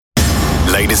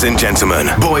Ladies and gentlemen,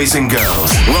 boys and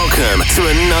girls, welcome to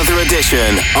another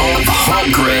edition of Hot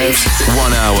Grooves.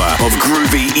 1 hour of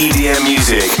groovy EDM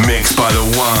music mixed by the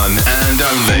one and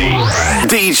only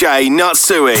DJ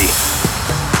Natsuj.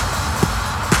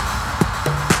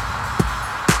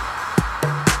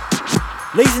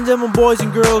 Ladies and gentlemen, boys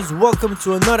and girls, welcome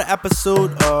to another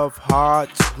episode of Hot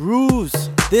Grooves.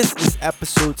 This is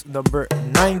episode number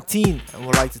 19. I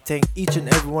would like to thank each and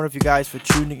every one of you guys for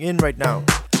tuning in right now.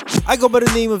 I go by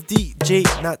the name of DJ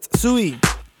Natsuj,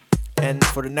 and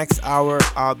for the next hour,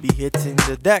 I'll be hitting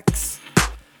the decks.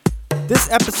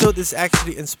 This episode is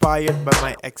actually inspired by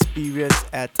my experience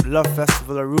at Love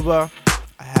Festival Aruba.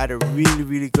 I had a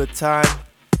really good time,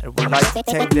 and would like to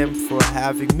thank them for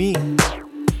having me.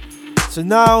 So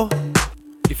now,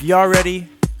 if you're ready,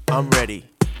 I'm ready.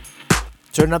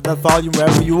 Turn up that volume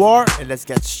wherever you are, and let's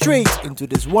get straight into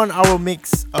this 1 hour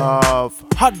mix of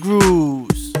Hot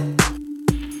Grooves.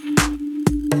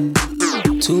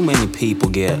 Too many people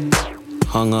get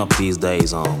hung up these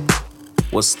days on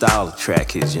what style the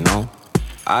track is, you know?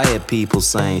 I hear people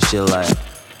saying shit like,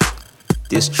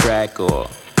 this track or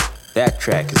that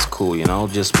track is cool, you know,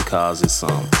 just because it's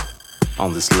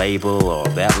on this label or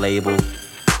that label.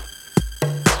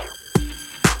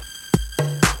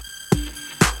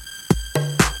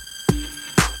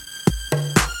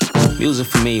 Music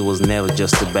for me was never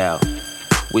just about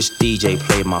which DJ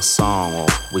played my song or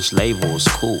which label was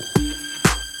cool.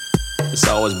 It's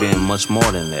always been much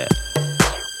more than that.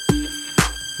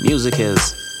 Music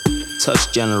has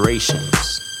touched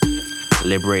generations,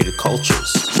 liberated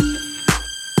cultures,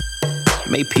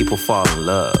 made people fall in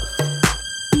love,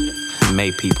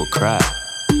 made people cry.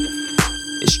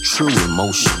 It's true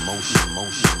emotion.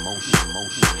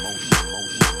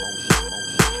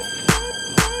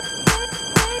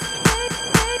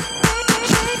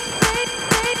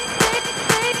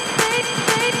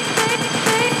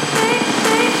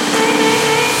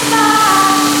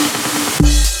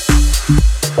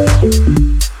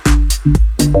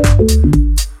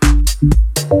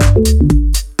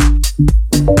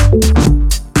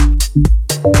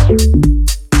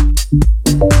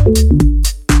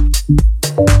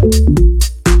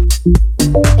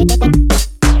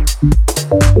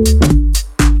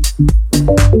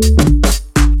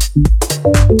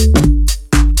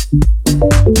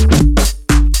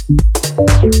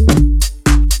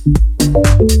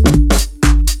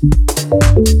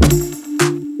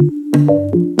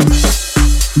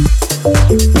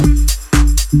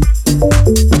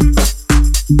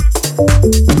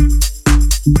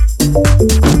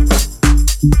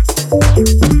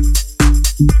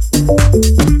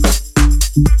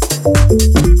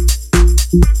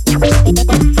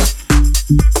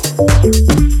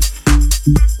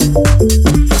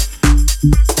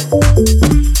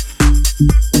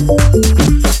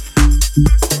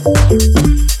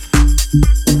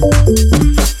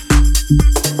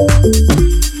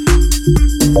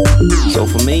 So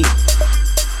for me,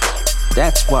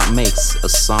 that's what makes a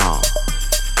song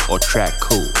or track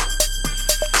cool,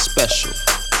 special,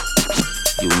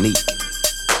 unique.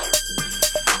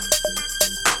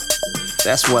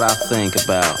 That's what I think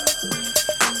about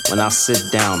when I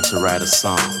sit down to write a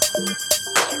song.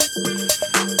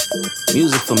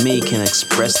 Music for me can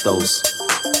express those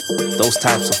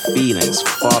types of feelings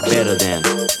far better than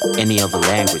any other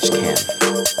language can.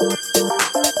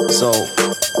 So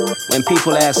when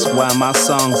people ask why my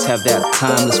songs have that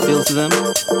timeless feel to them,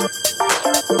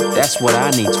 that's what I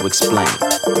need to explain.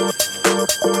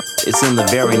 It's in the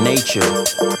very nature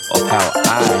of how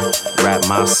I write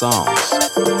my songs,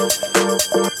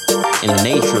 in the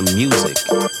nature of music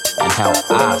and how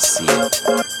I see it.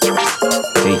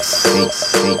 Peace,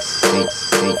 peace, peace, peace,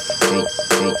 peace, peace,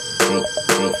 peace, peace,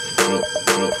 peace.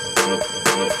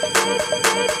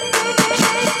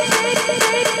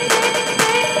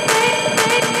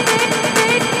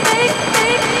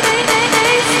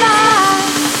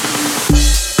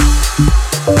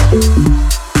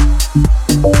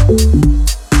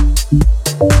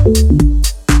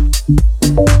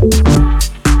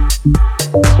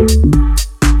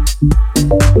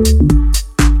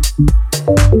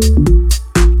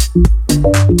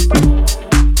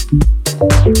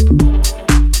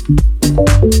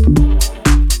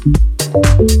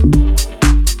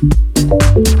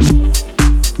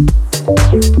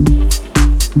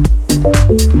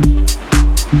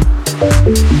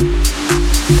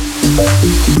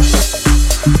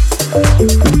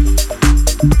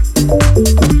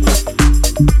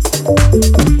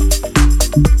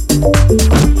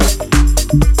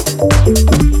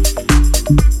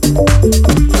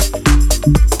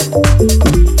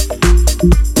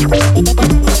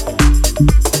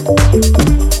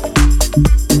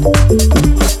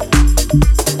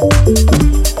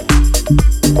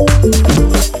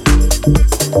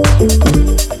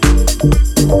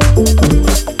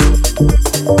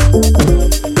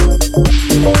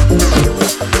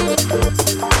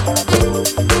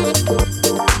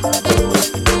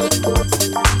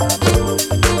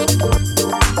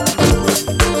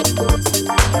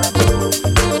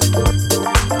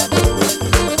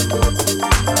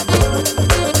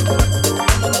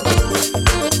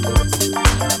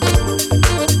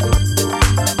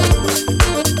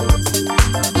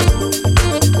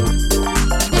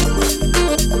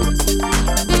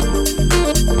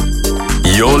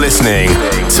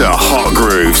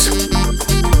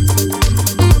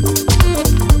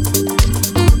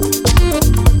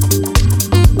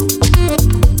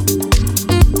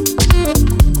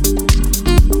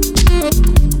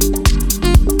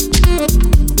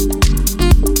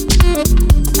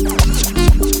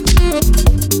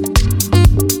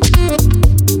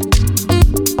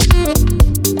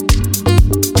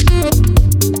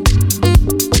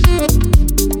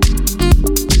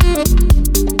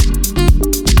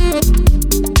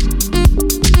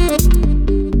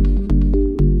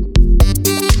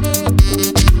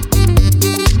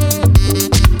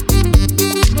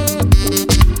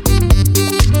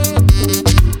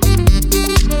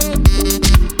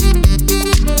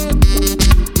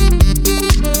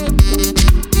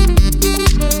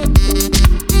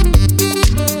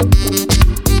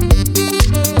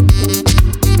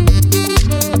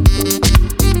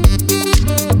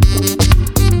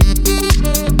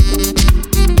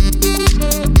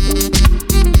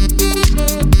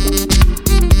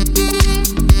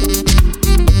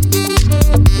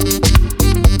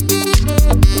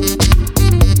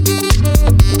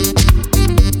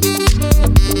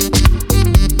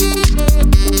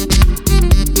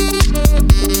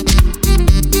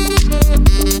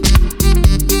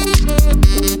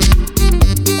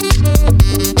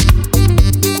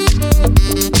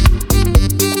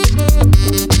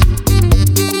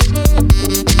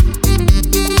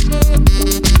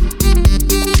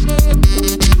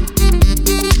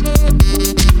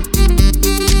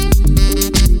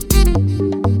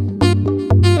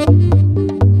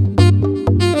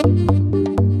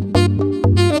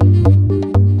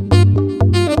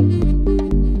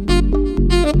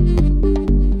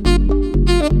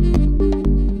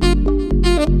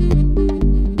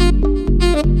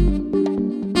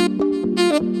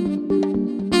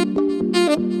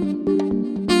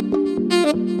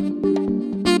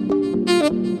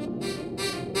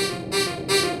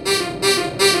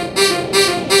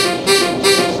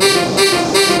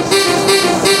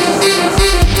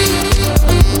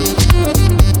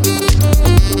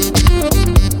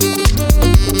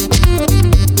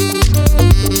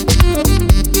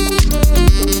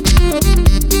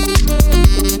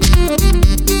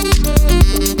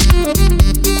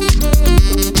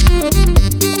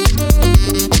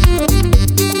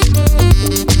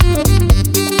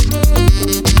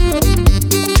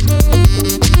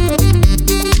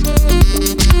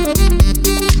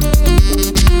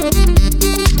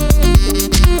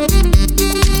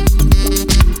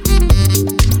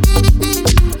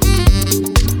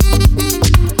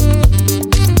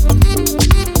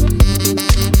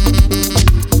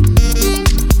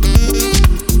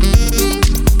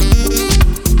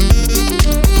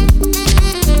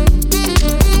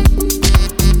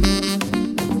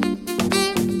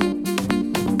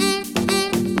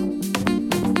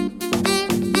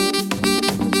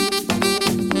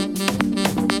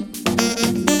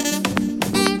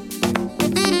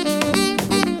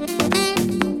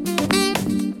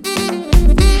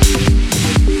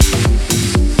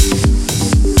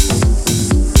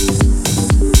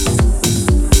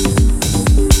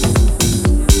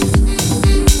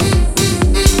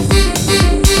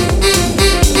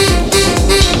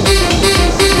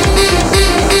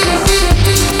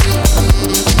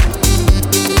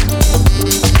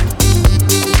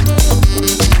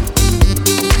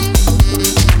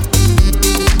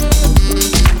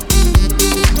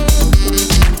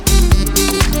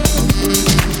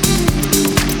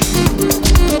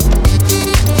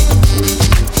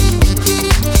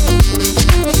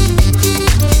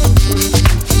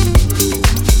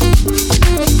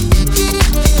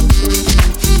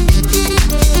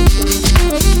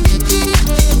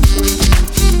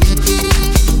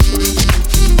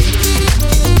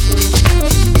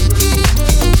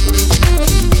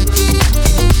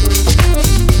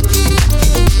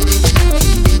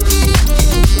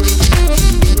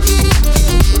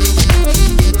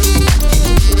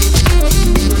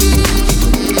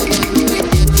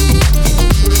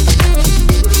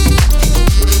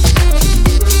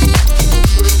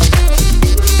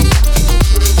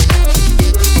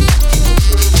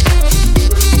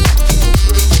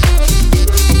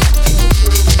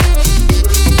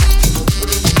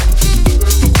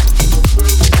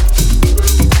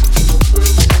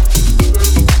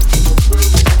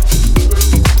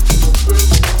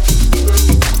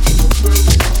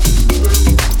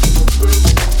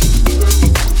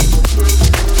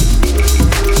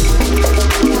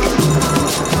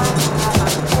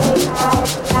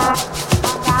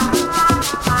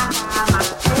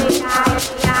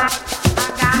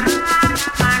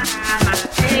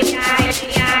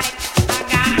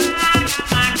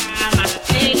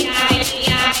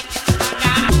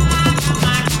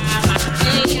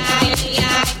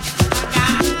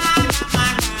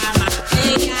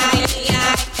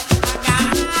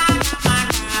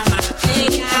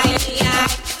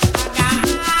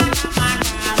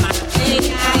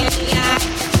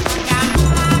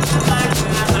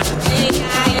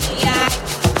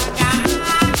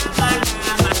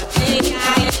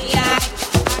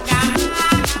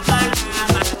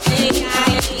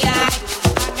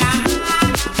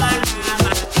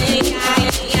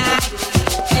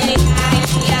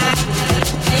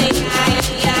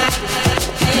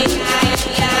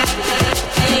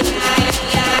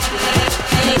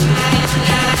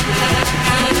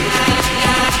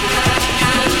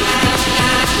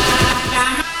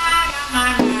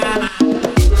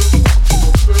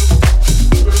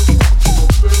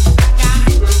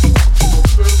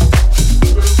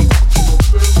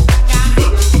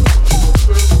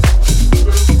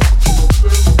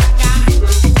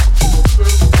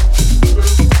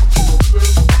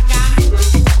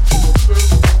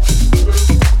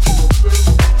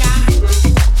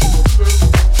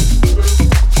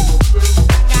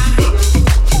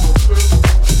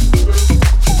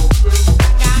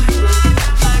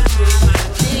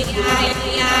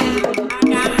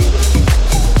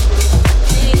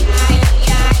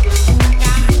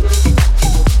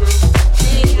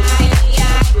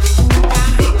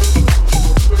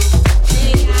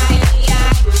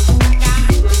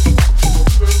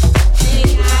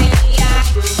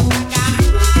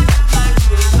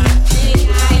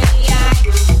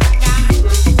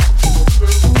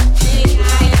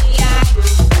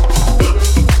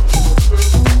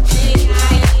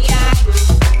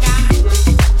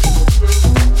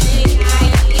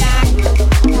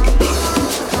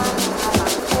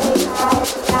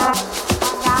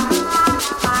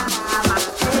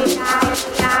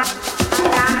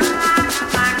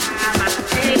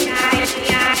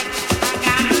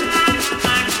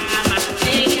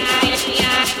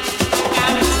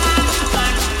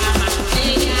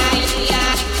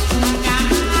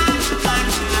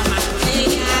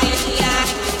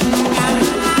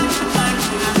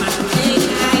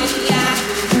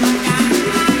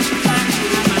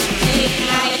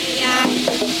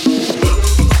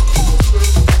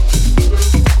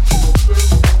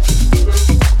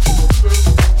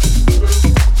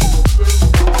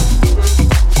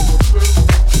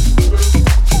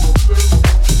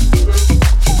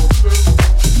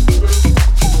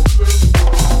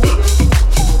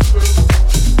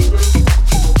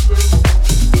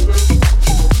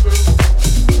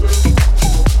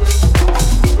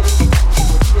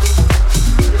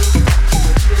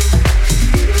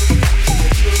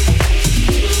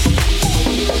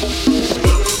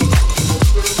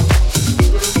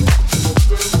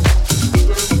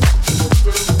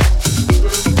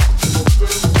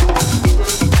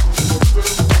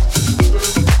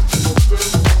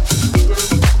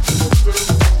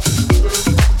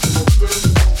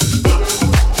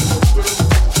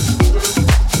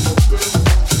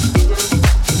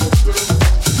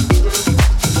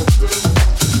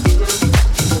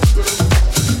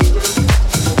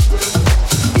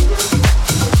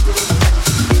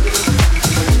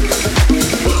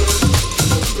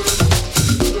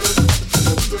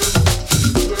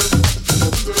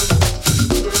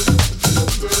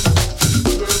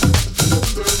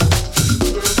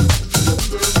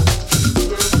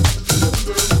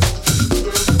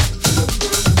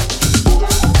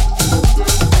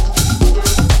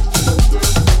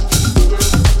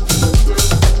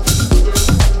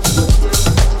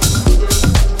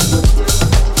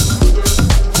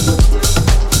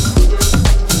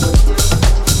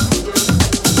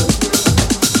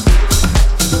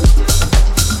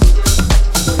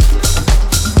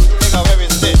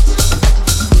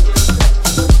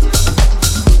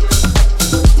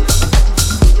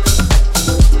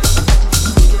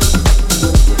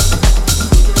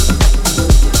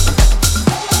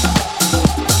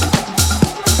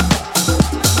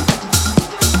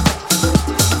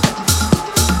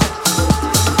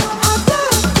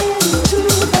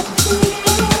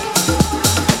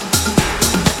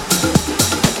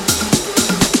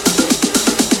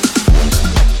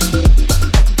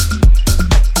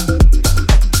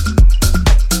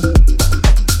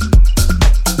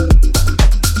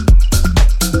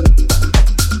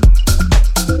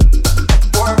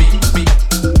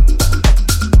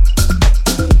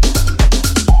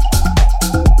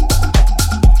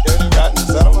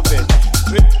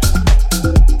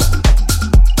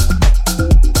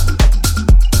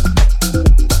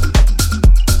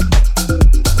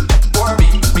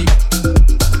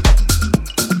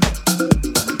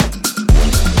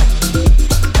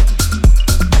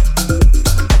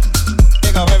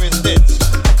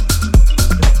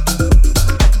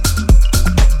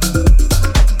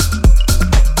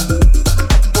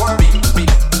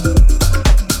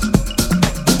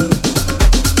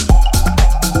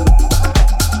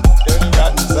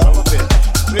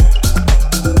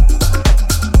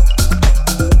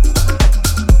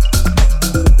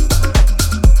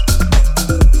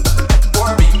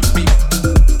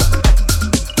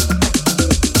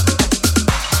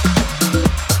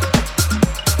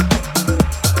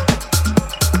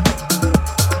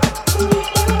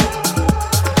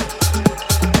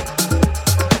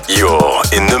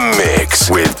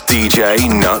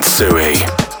 DJ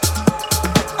Natsuj.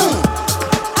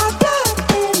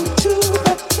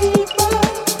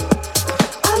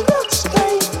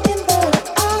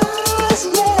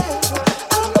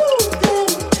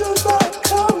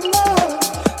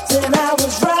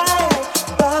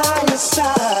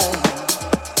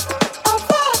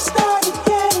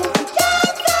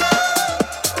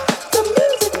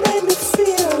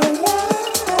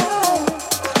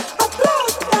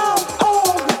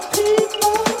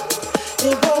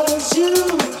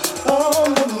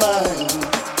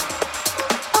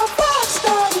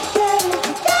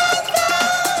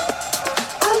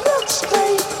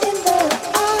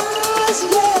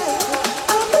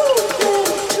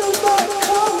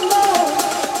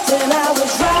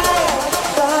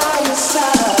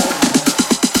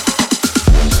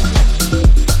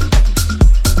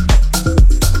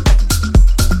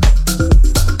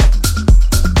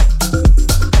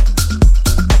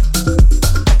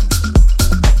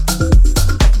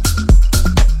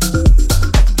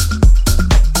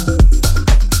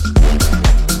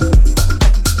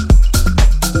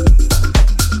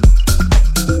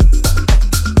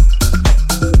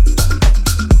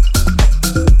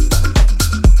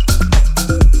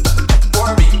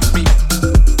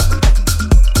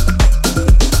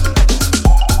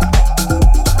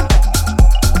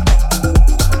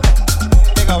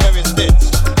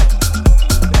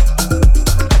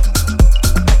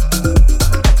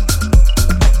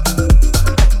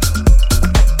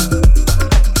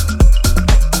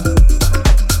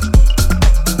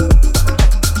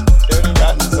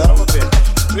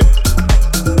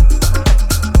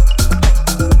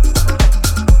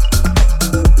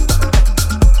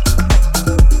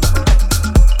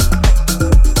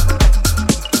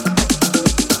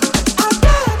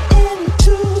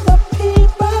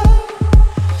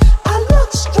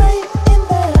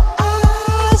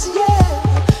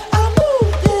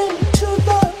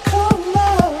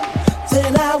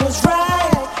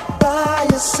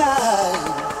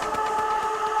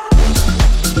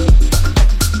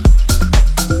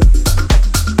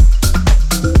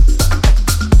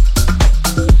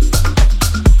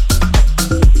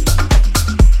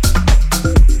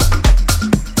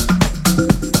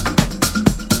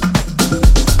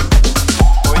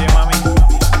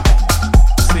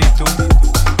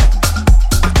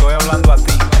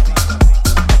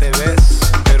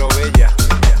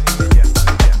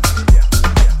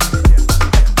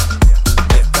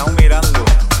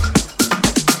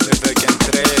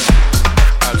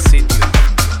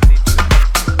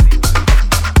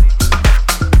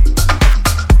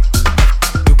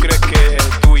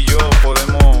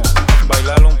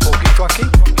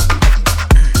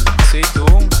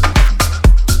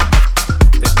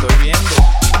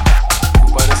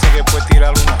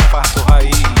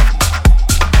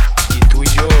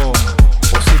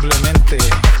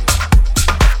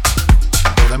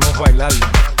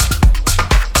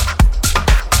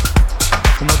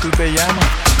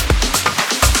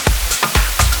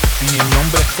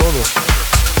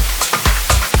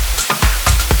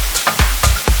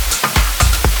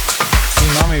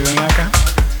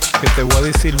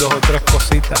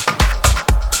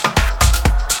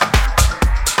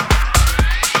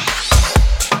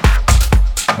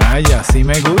 Vaya, sí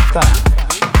me gusta.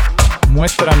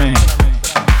 Muéstrame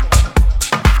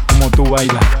cómo tú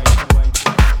bailas.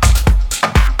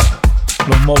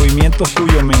 Los movimientos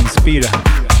tuyos me inspiran.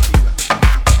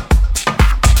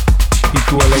 Y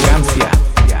tu elegancia.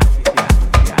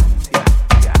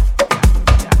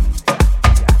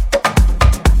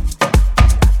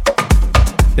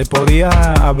 Te podía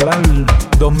hablar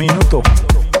 2 minutos.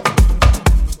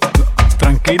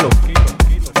 Tranquilo.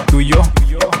 Tú y yo.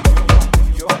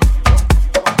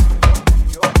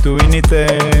 Tú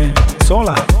viniste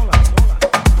sola.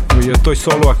 Pero yo estoy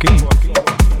solo aquí.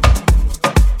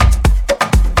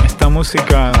 Esta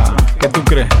música, ¿qué tú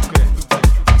crees?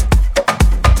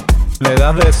 Le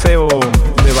das deseo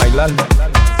de bailar.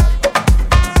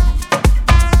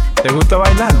 ¿Te gusta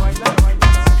bailar?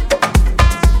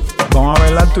 Vamos a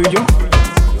bailar tú y yo.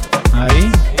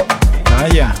 Ahí.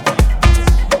 Vaya.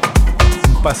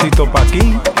 Un pasito para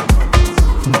aquí.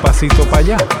 Un pasito para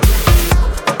allá.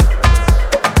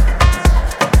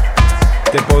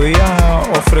 Te podía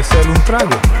ofrecer un trago.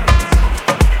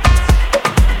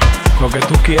 Lo que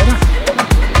tú quieras.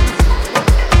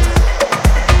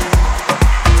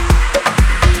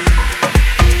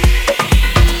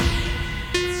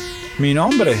 Mi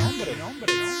nombre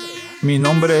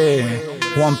es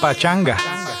Juan Pachanga.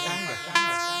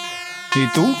 ¿Y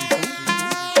tú?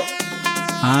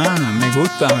 Ah, me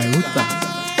gusta.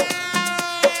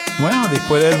 Bueno,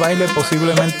 después del baile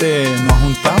posiblemente nos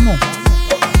juntamos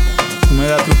Tú me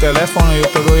das tu teléfono, yo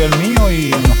te doy el mío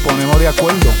y nos ponemos de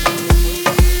acuerdo.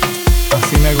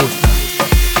 Así me gusta.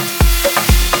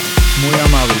 Muy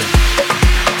amable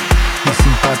y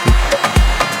simpático.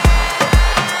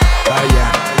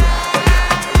 Vaya.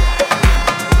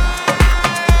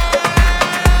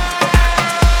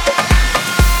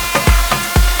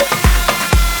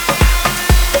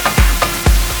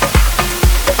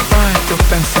 Estos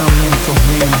pensamientos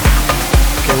míos,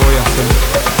 ¿qué voy a hacer?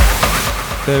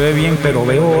 Se ve bien, pero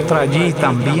veo otra allí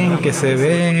también que se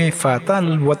ve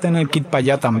fatal. Voy a tener que ir para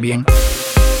allá también.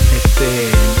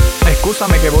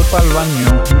 Excúsame que voy para el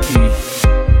baño y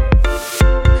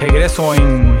regreso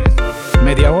en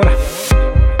media hora.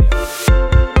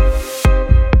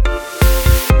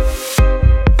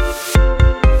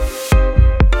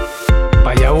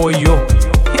 Para allá voy yo.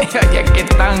 Allá es que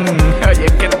están,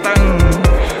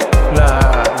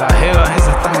 las jevas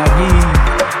esas están allí.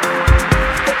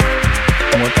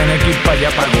 Voy a tener que ir para allá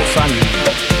para gozar.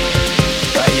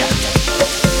 Vaya,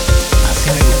 así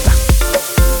me gusta.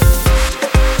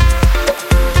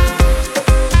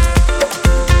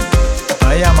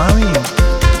 Vaya, mami.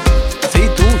 Sí,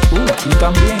 tú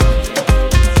también.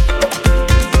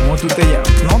 ¿Cómo tú te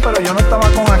llamas? No, pero yo no estaba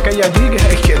con aquella allí.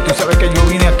 Que tú sabes que yo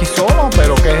vine aquí solo.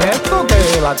 Pero ¿qué es esto?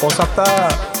 Que la cosa está...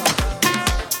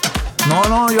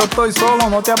 No, yo estoy solo.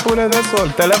 No te apures de eso.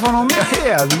 El teléfono mío es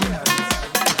adiós.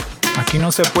 Aquí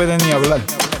no se puede ni hablar.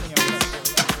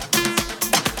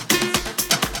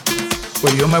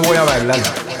 Pues yo me voy a bailar.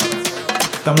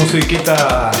 Esta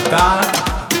musiquita está...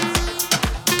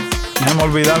 Déjame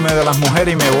olvidarme de las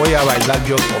mujeres y me voy a bailar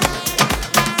yo solo.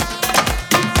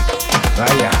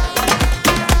 Vaya.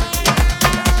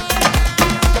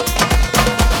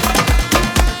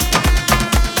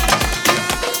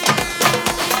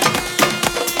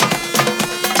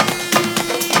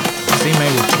 Así me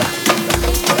gusta.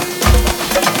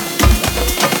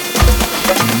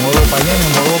 Me muevo para allá y me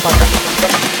muevo para acá.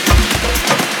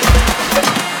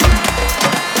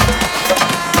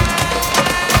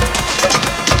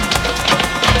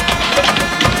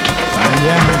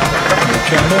 Vaya,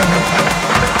 échale.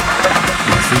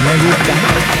 Así me gusta.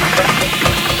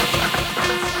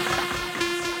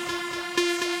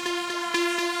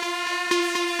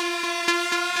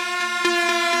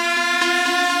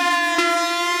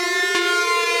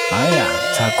 Vaya,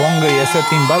 esa conga y ese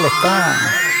timbal está...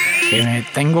 que me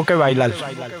tengo que bailar.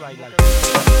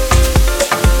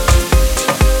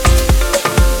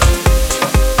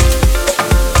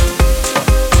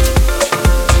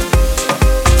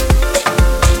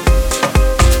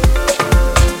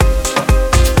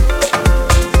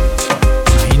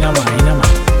 Imagina más.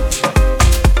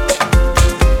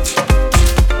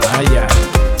 Vaya,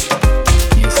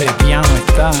 y ese piano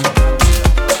está...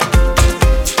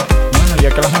 Bueno, ya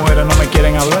que las mujeres no me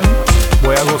quieren hablar,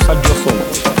 voy a gozar yo solo.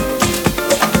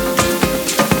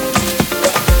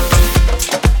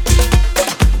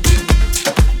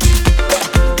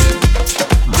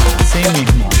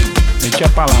 Mismo, echa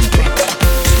para adelante.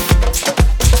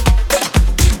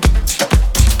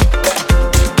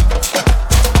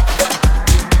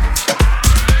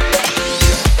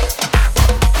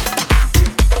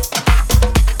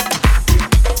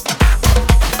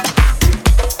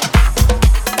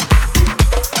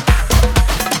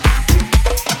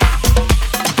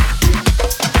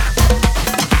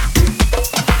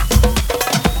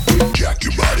 Jack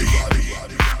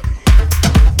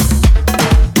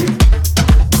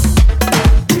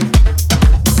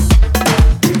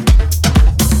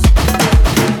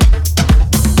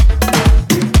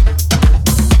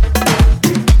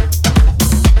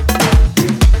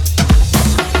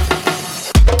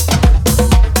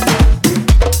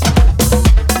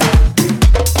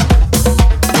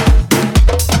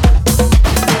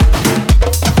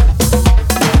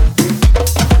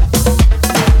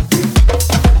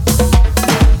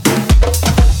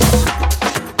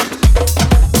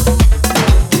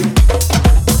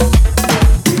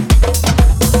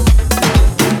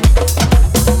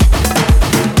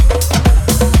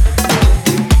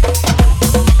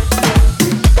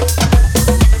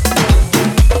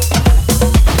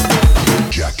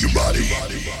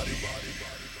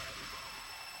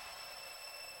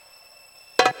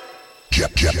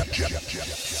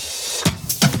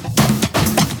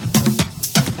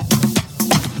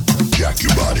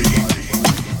your body.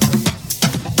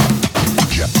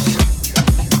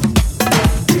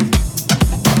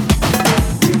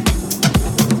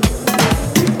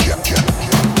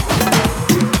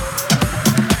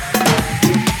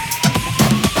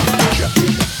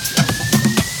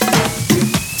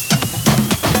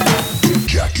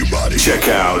 Check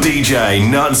out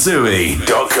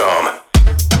DJNatsuj.com.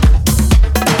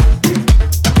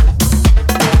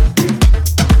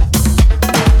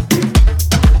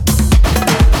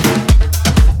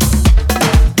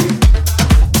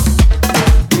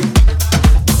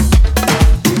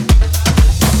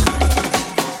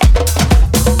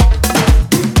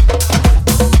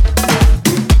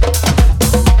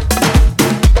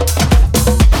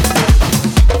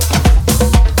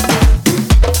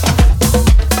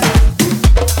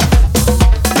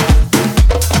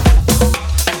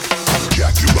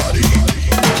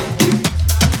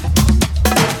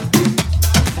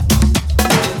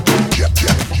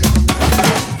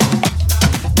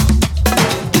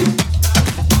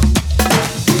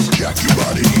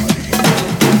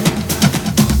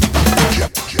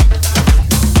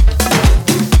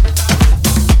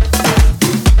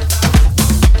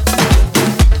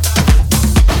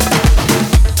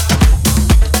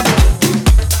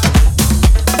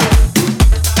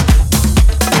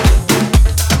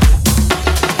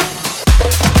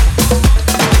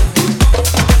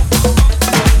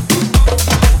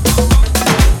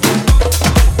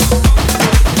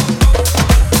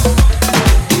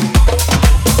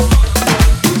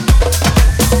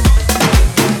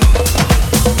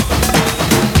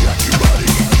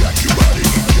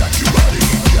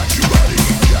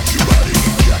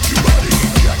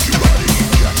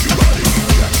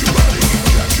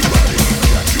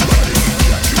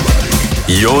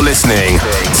 You're listening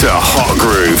to Hot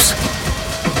Grooves.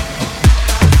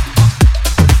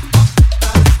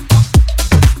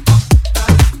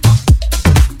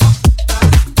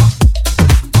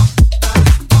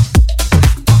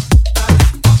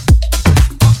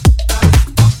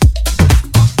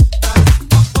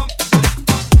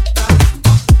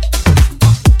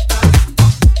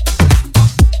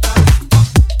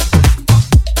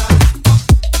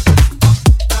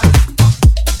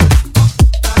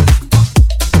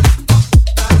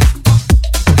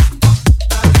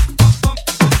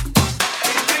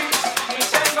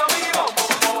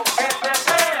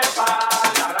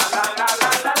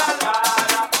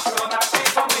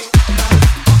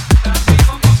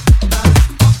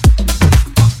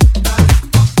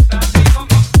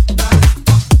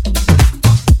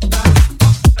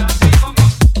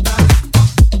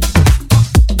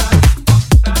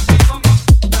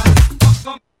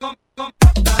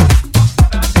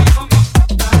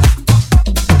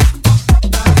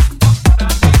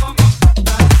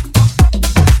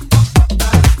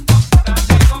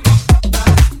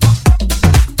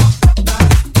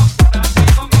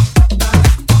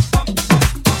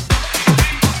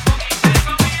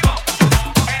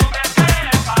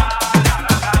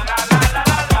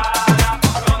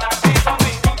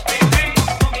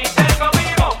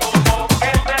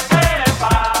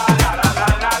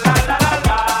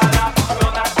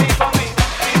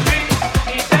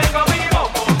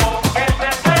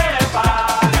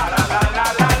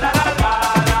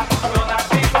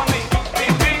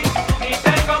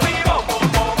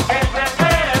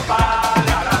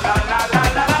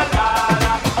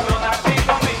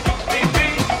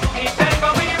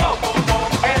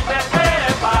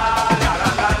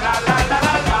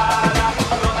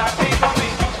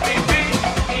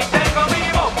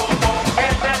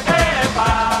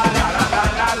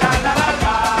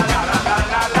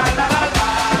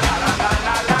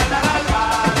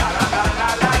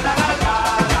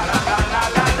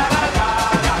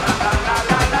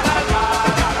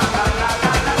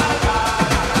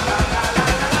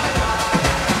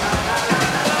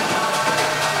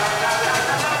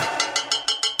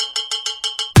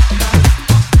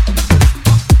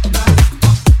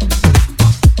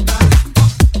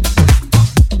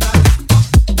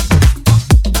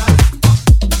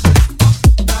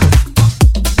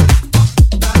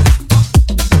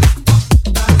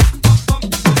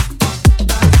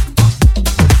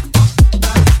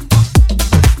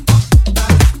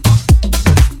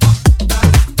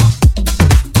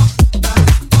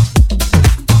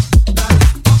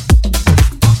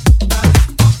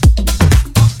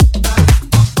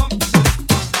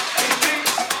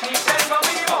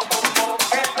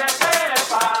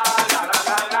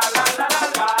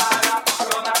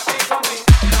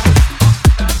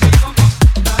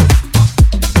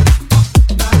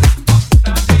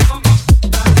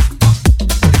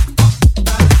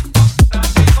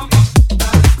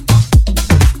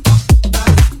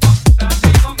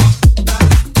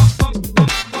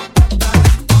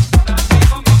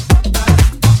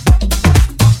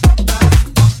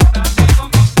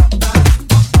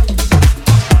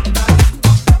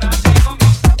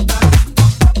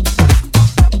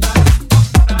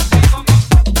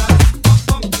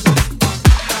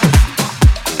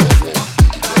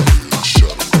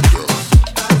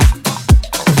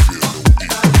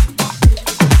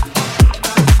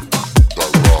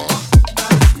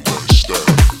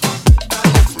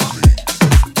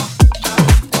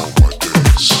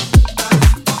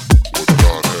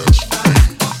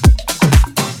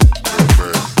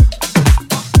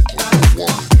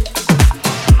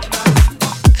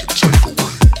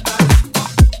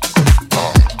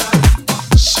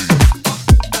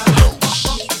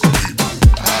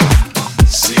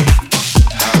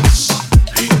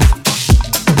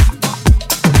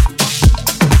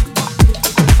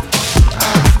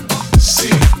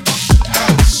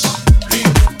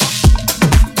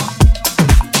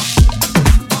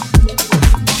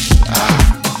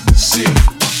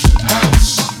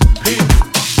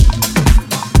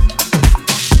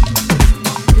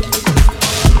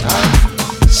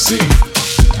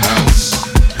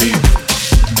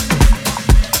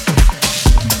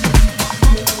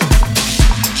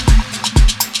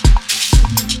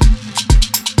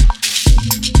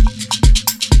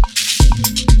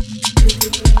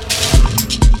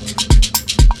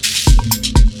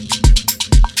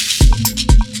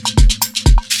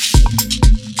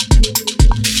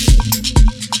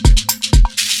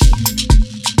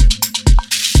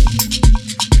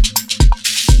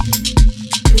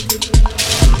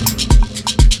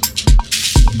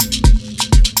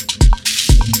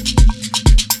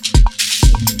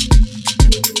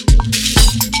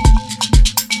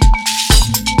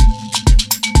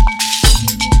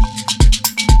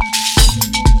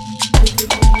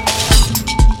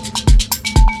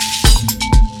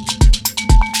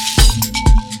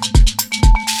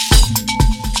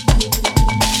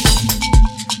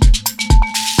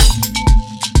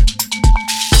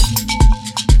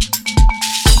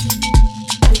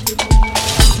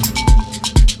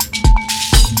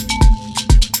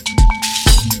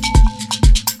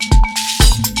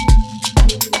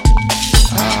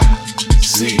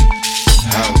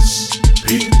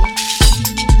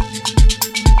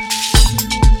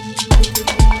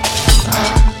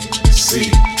 see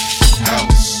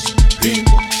house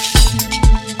people.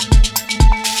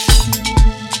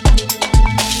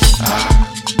 I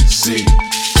see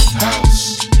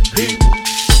house people.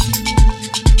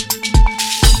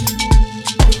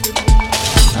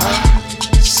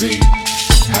 I see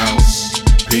house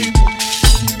people.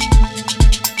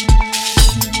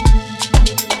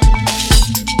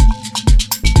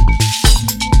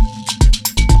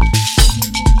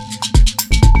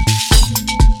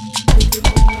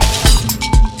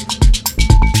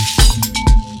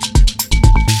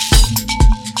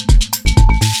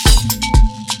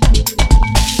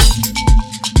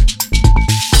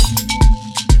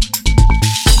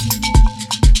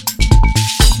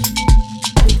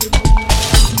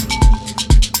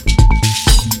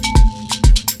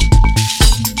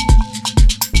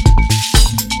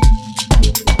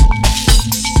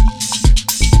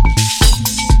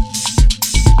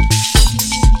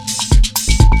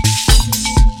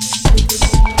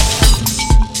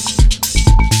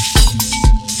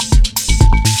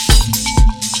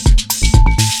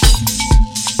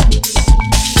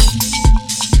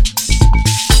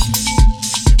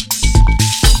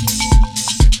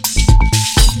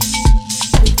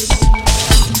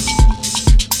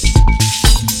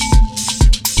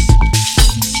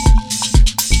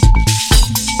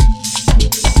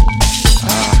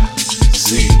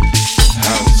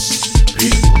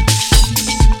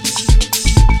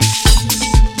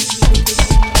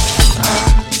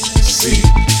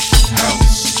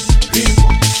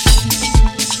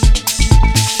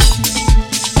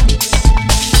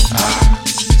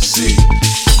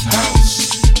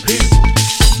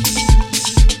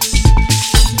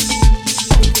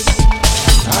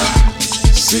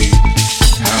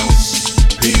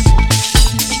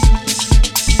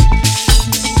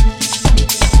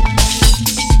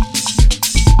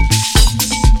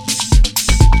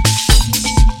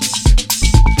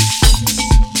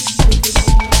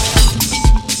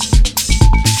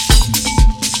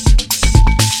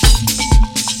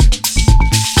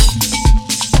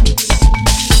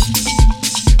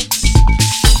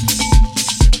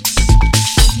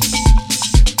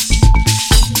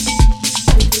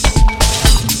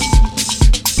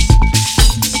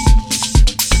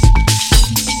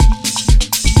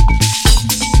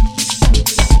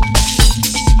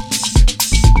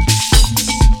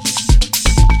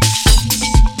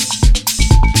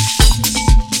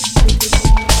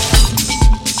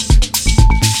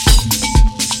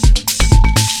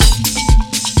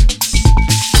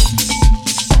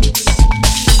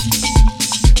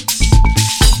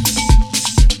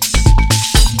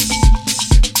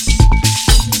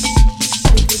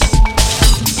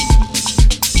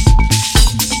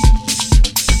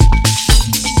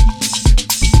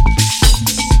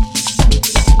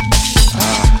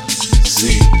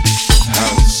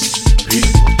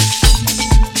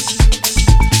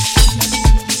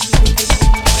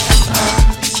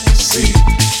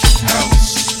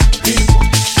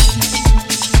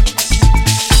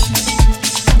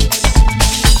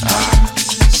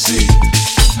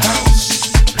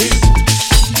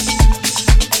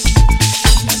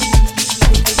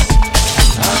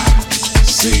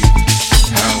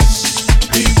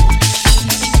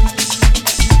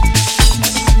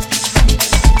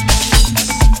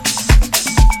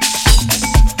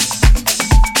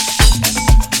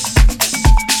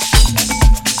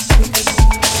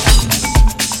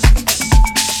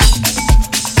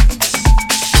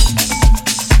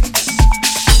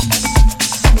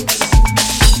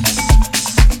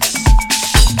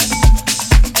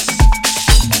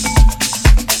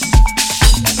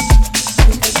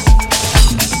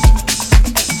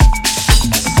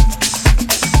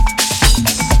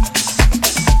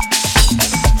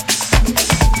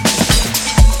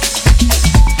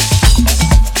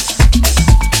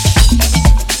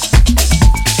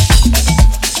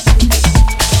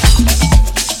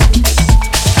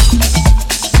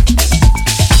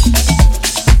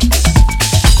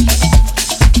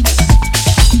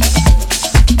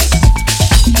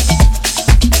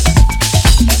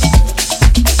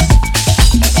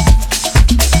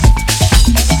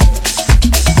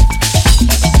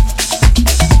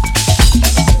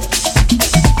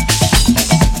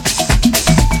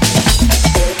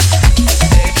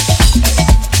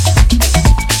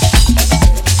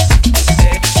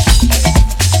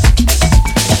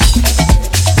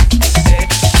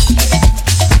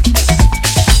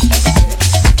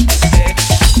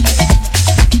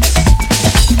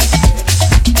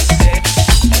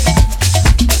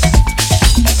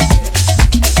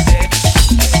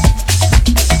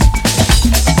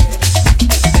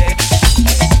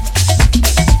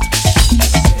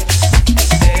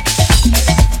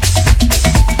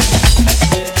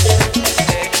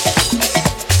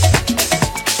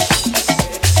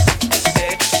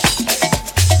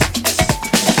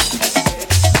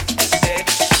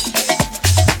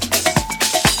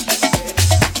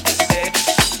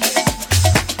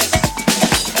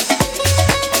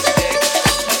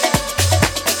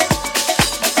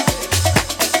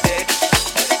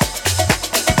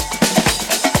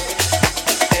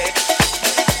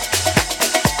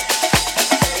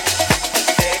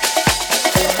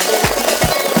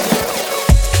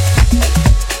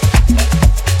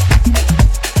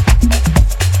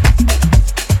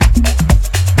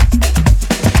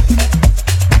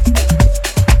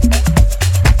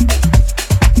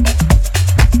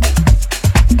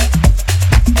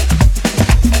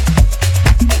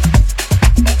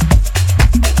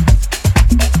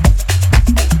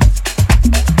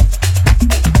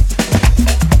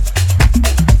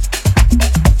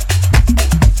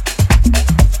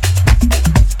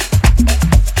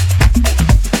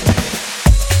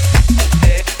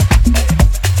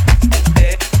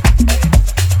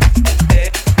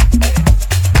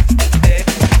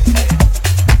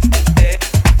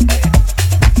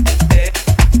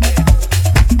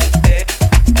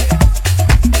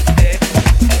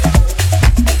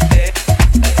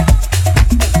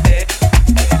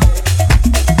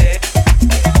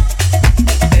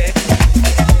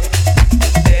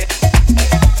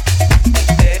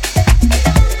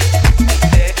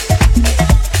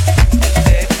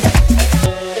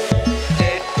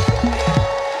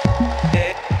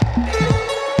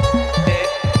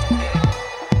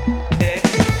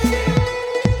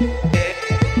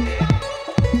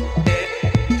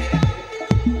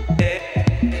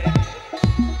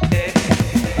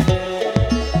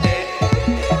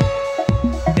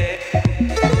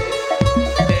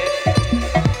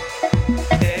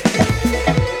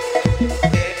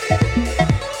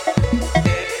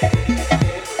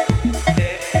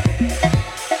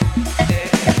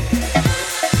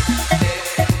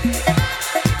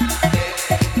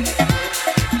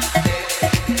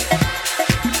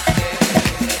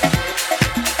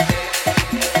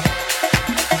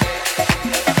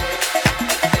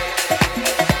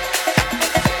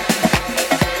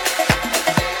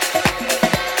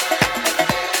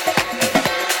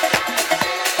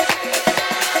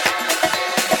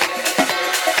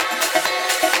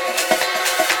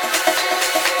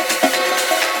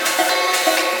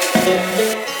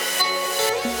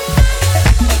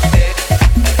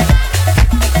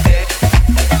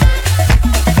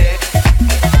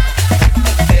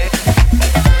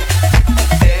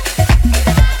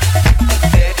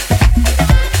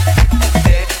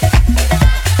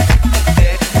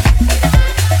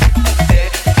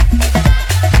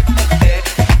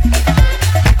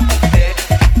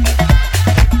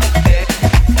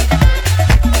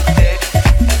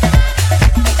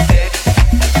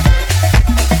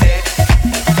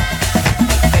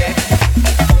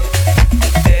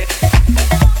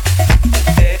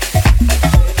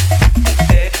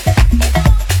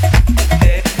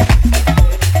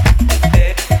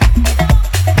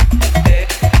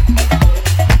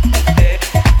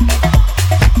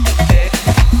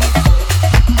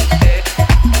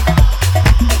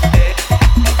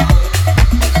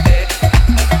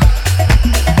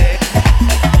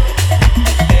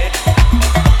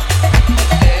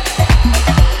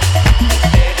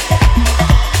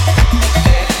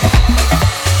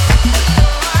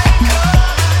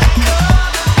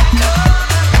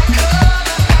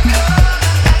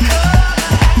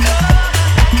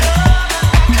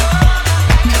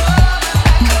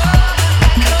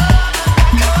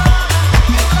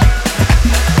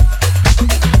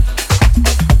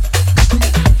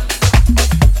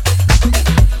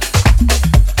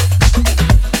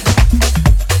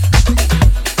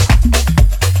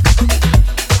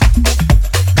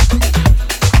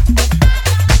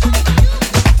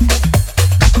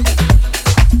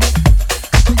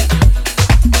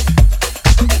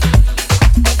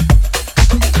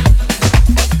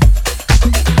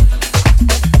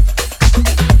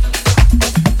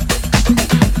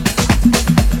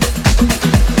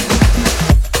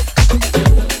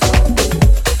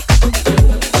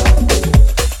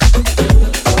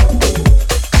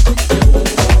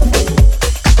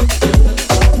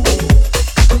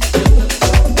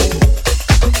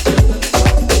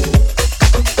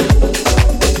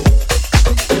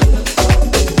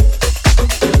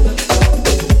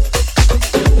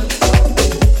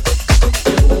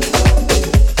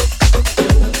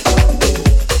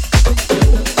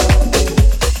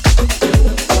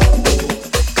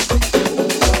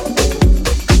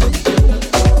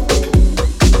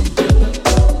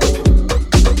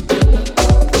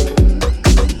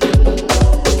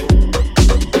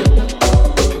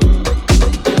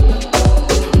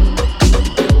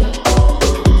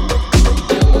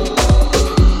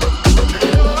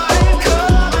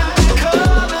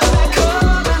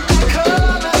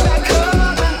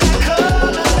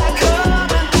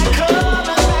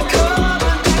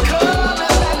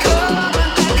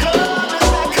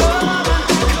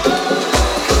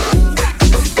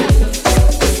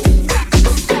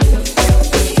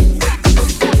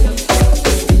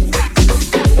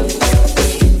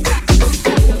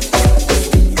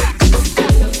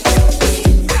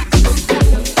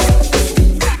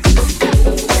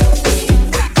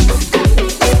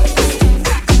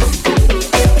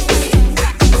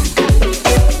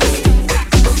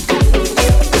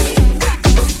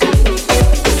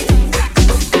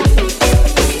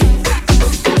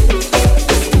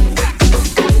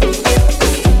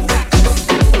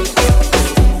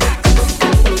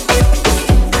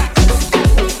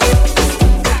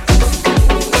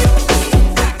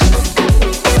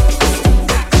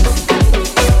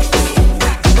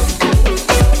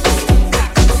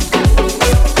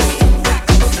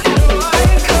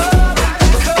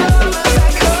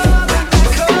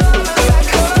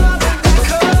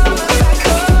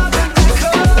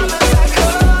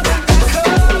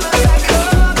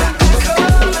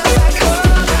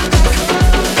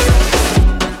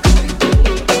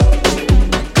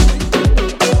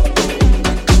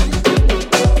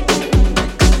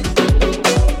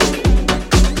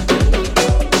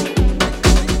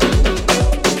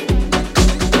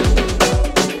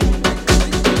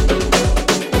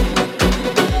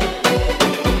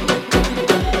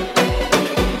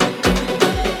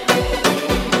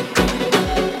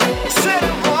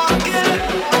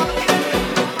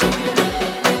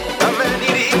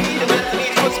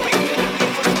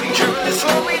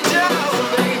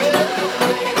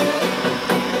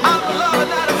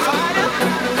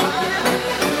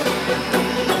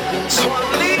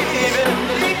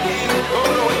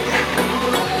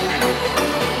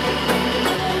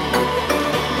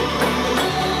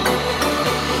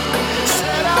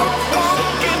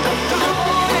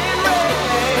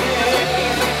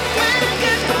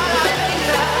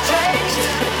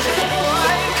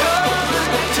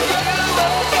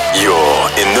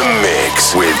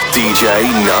 with DJ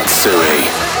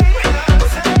Natsuj.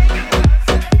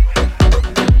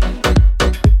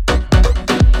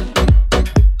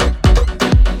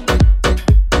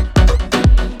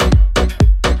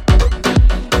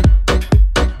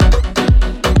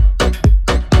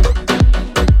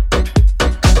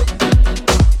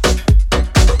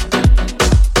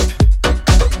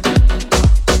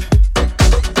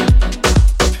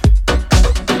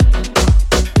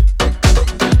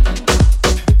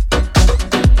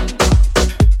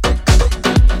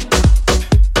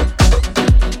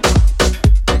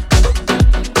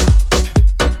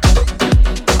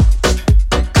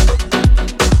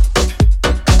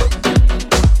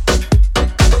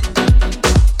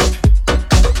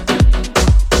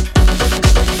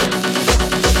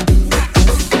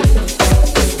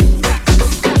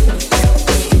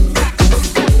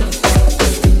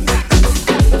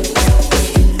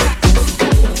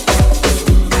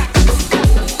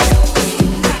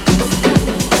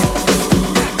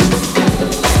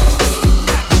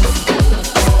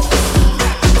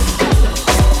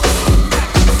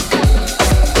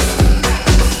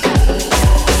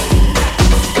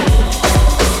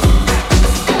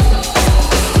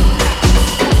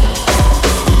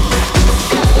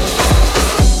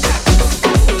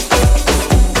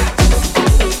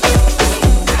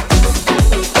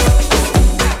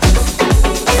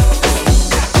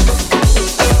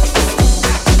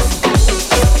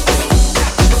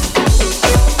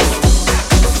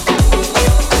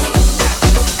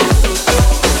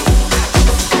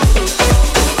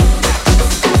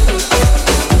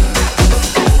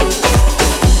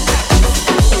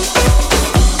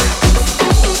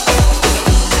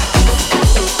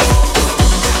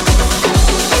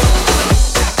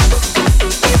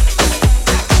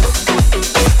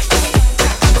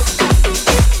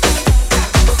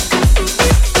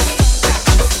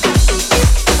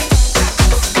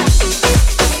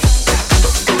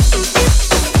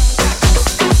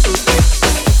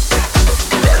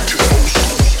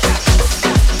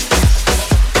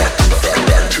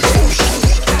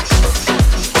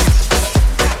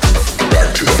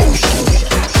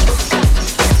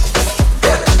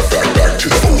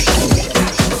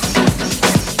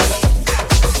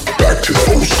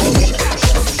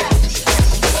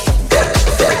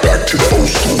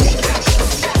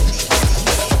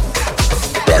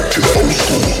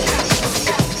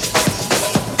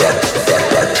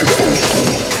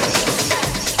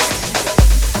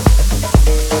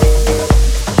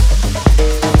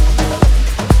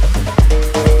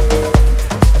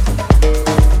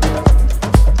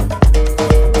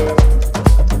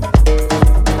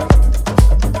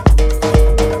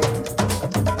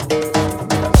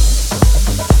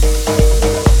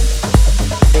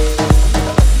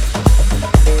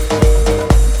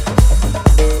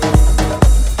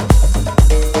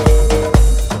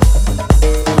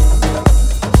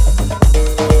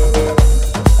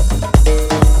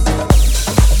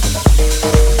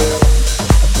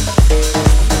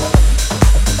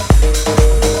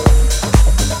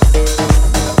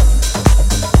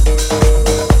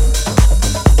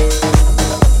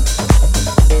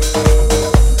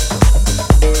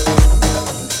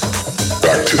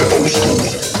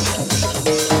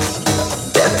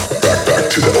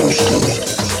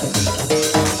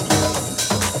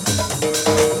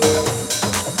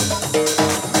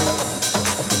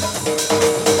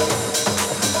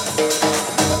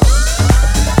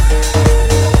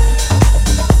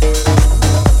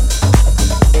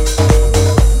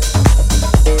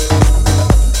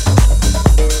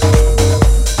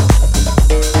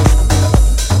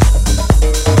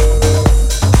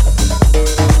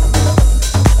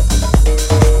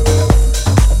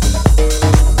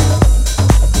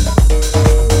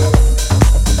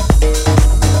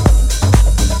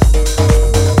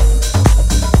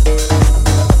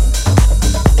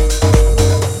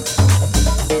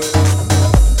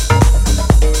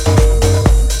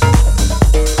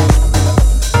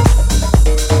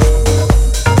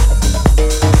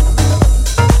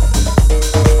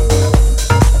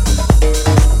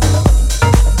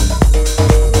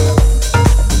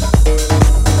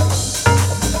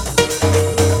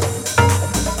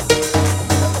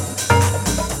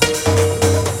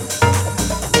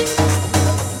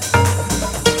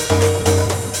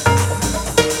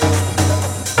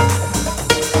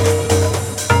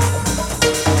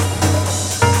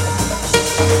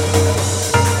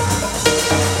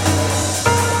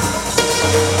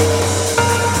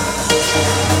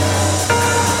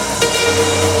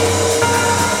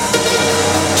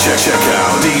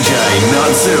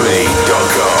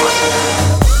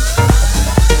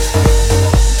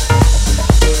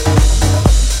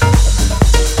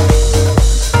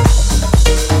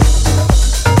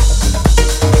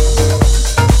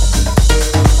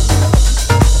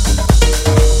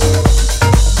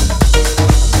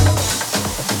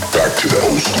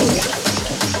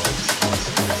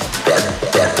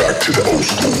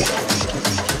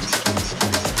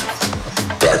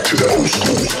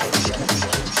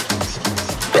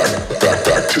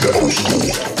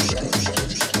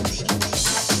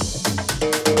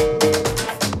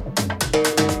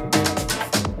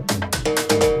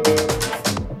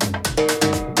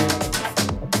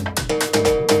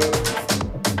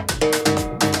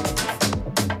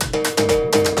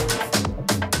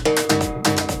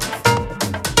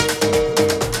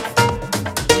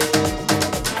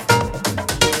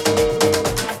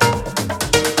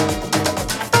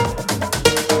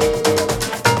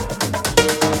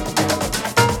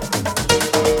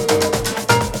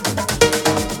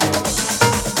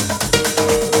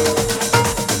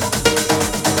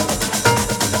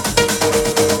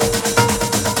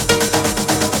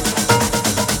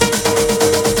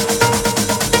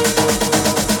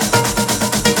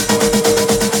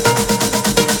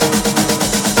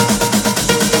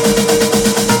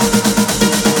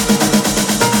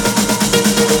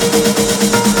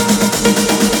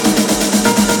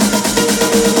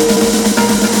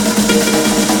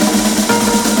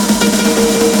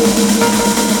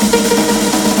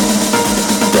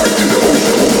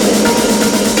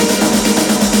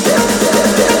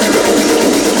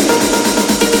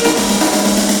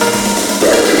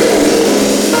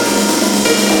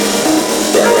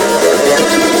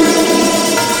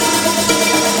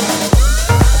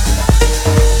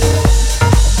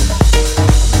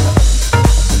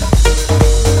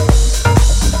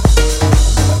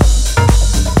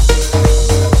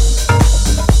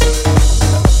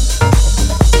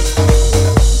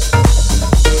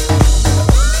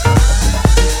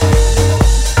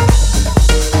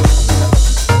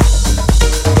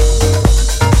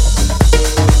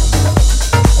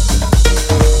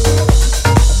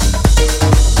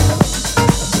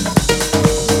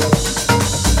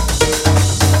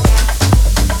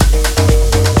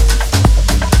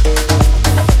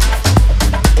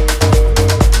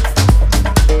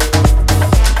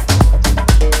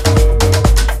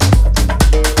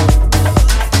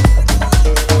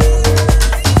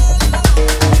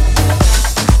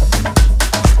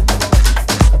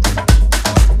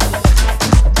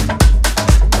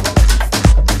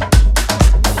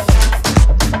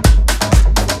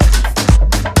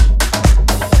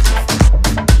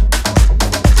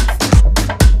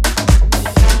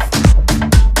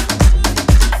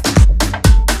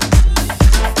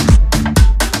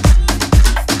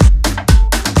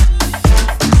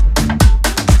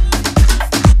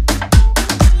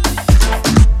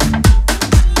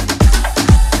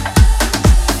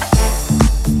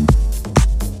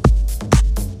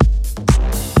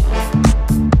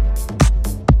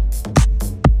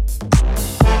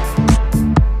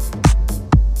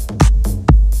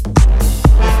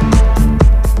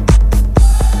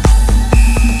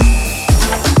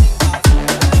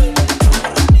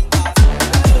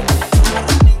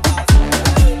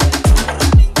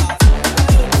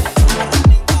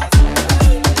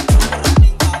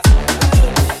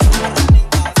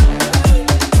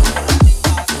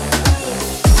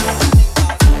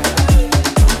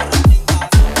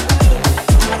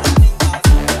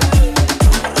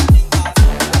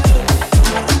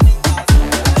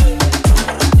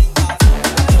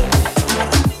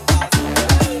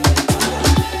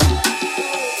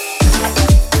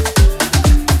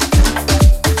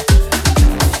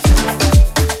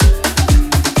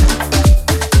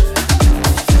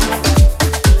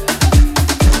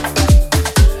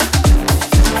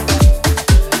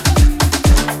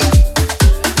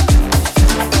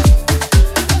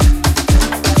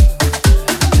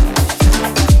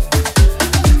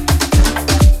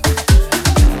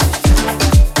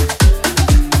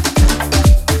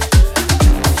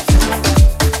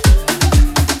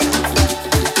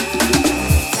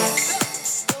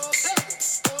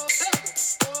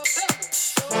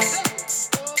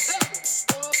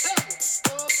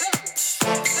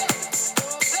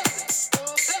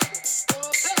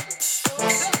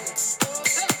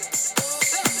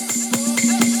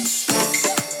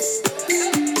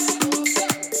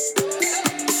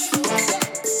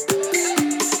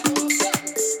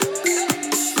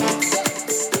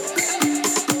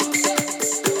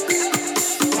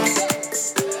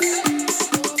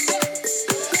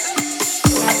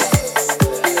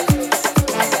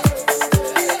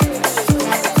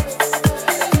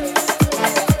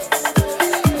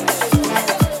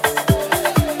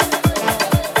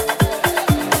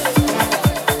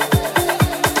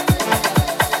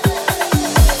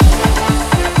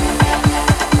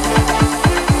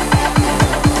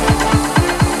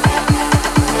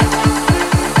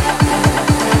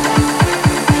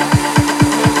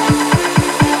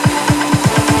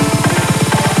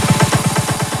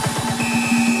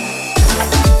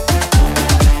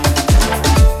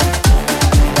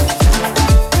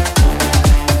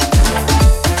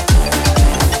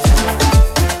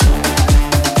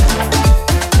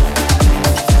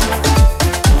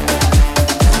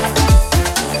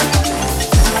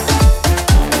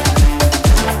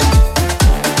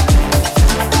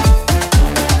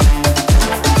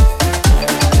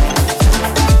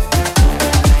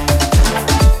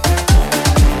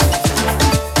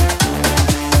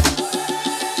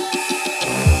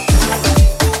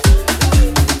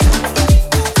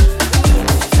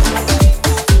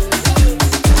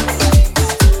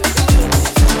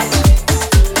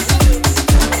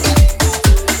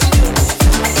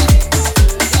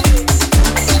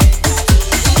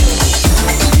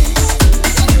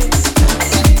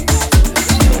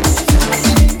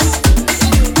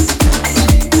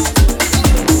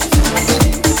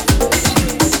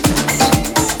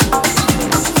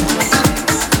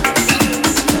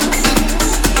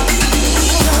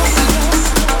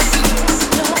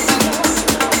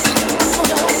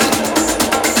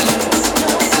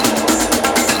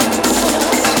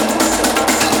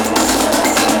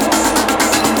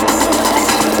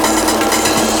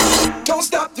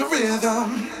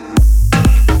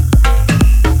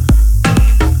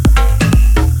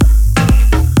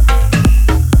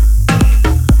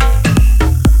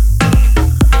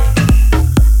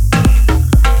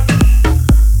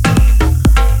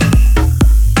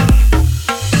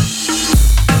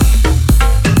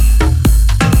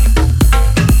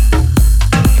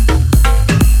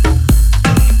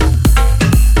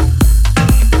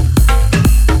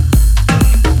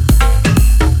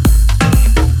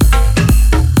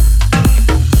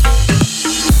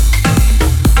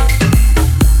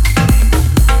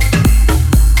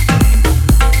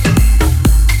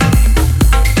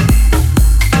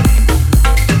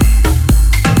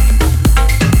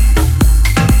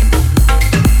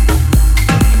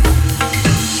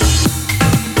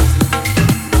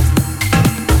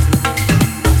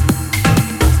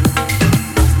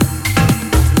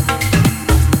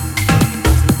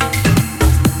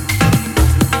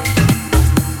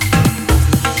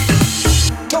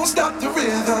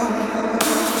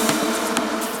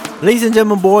 Ladies and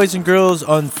gentlemen, boys and girls,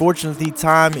 unfortunately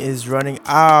time is running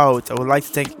out. I would like to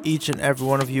thank each and every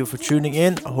one of you for tuning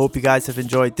in. I hope you guys have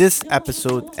enjoyed this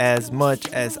episode as much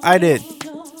as I did.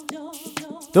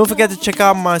 Don't forget to check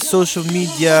out my social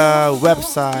media,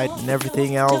 website, and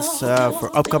everything else for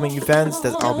upcoming events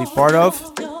that I'll be part of.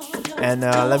 And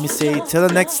let me say till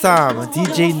the next time,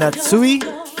 DJ Natsuj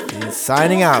is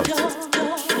signing out.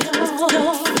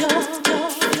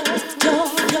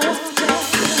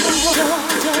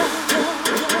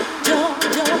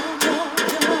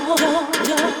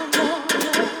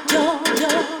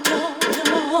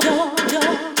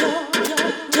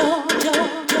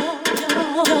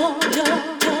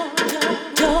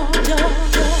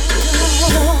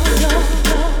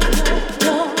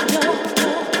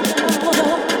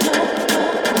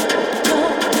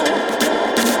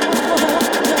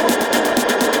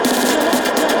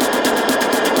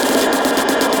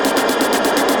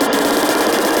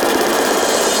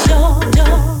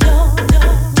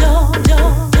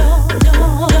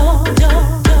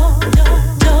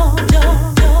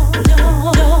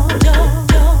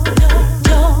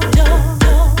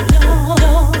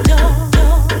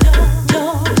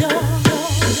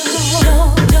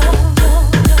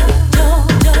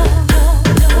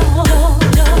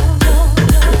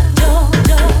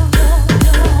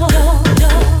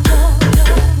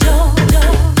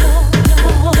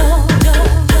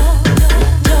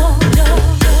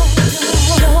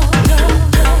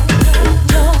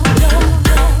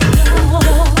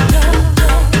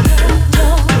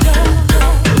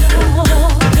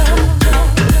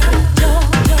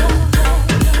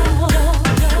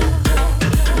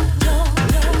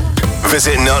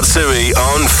 Visit Natsuj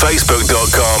on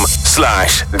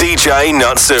Facebook.com/DJ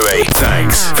Natsuj.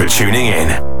 Thanks for tuning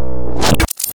in.